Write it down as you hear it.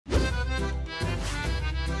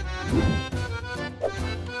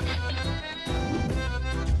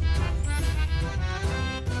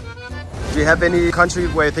Do you have any country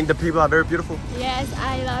where you think the people are very beautiful? Yes,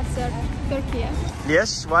 I love Turkey.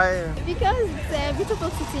 Yes, why? Because it's a beautiful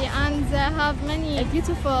city and have many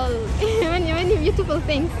beautiful, many beautiful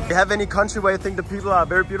things. Do you have any country where you think the people are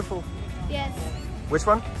very beautiful? Yes. Which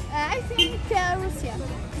one? I think Russia.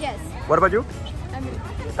 Yes. What about you?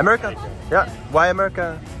 America? Yeah. Why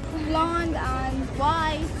America? Blonde and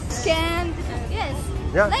white skin. Yes.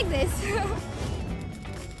 Yeah. Like this.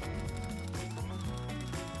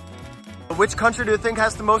 Which country do you think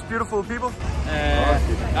has the most beautiful people?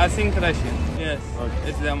 I think Russia. Yes,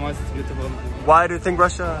 it's the most beautiful. Why do you think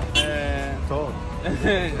Russia? Tall.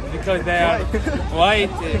 Because they are white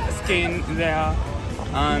skin there,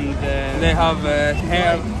 and they have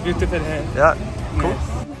hair, beautiful hair. Yeah. Cool.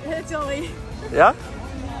 Italy. Yeah.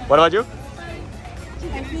 What about you?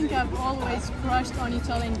 I think I've always crushed on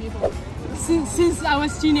Italian people since I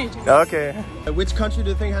was teenager. Okay. Which country do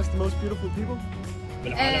you think has the most beautiful people?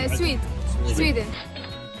 Sweden.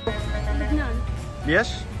 لبنان.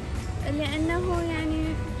 Yes. لأنه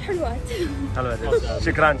يعني حلوات.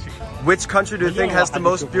 Shukran. Which country do you think has the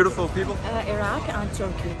most beautiful people? Iraq and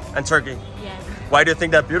Turkey. And Turkey. Yeah. Why do you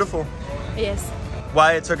think they're beautiful? Yes.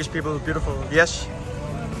 Why are Turkish people beautiful? Yes.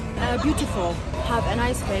 Beautiful. Have a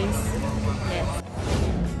nice face. Yes.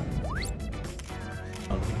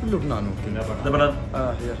 لبنان ممكن. لبنان.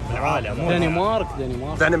 دنمارك.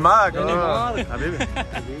 دنمارك. حبيبي.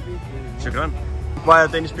 شكرا. Why are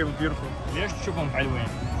Danish people beautiful? ليش تشوفهم حلوين؟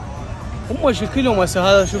 هم شكلهم هسه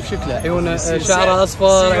هذا شوف شكله عيونه شعره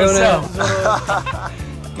اصفر عيونه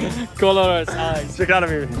Colors, eyes. شكرا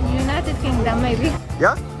حبيبي. United Kingdom maybe.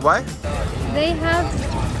 Yeah? Why? They have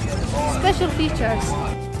special features.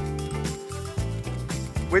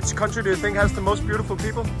 Which country do you think has the most beautiful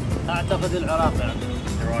people? اعتقد العراق.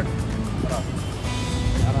 Iraq.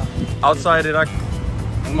 Outside Iraq.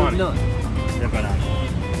 Lebanon.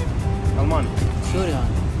 Alman. سوريا.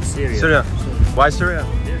 Syria. Why Syria?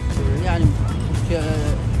 يعني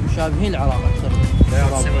مشابهين العراق اكثر. They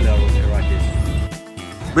are similar with Iraqis.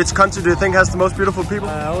 Which country do you think has the most beautiful people?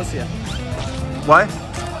 روسيا. Why?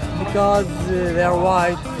 Because they are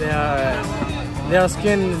white, their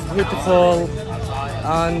skin is beautiful,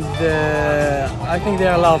 and I think they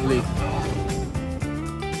are lovely.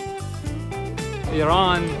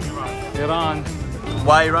 Iran.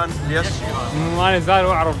 Why Iran? Yes. ما نزال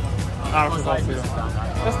أعرف تفاصيل.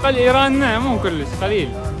 بس قليل إيران مو كلش قليل.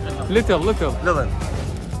 Little. Little.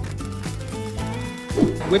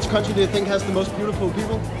 Which country do you think has the most beautiful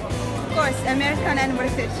people? Of course, American and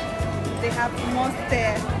British. They have most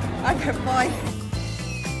other boys.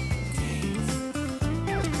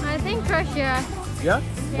 I think Russia. Yeah?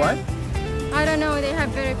 Why? I don't know. They have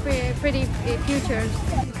very pretty futures.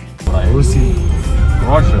 روسي.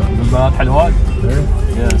 Russia. بلاد حلوات.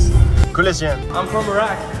 Yes. كل شيء. I'm from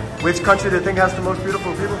Iraq. Which country do you think has the most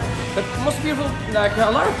beautiful people? The most beautiful, like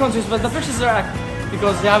a lot of countries, but the first is Iraq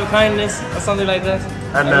because they have kindness or something like that.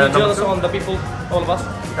 And we're jealous number two? on the people, all of us.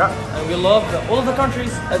 Yeah. And we love all of the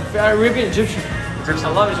countries. We are Arabian Egyptian.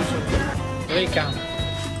 I love Egyptian. Very calm.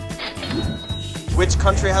 Which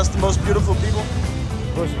country has the most beautiful people?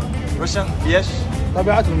 Russia. Yes.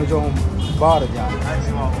 طبيعتهم جوهم بارد يعني.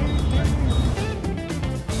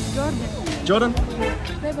 Jordan?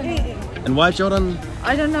 And why Jordan?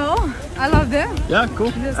 I don't know. I love them. Yeah,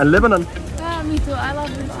 cool. And Lebanon? Me too. I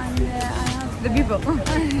love them and I have the people.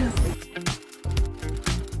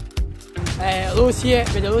 روسيا،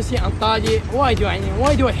 بيلاروسيا، أنطاليا، وايد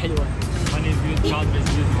حلوة.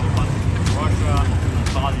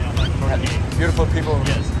 Beautiful people.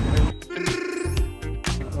 Yes.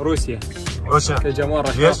 روسيا. Russia. جمال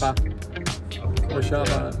رشاقة.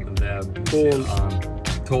 رشاقة.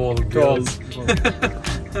 Tall girls.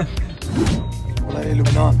 والله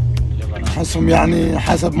لبنان احسهم يعني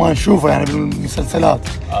حسب ما نشوفه يعني بالمسلسلات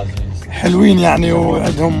حلوين يعني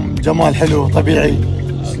وعندهم جمال حلو طبيعي.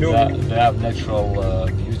 They have natural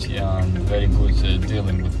beauty and very good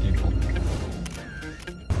dealing with people.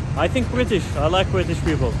 I think British. I like British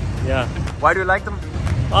people. Yeah. Why do you like them?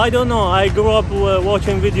 I don't know. I grew up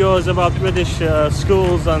watching videos about British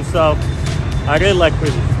schools and stuff. I really like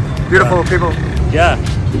British. Beautiful people. Yeah.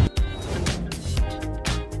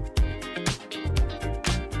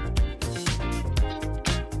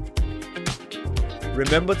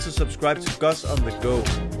 Remember to subscribe to Gus on the Go.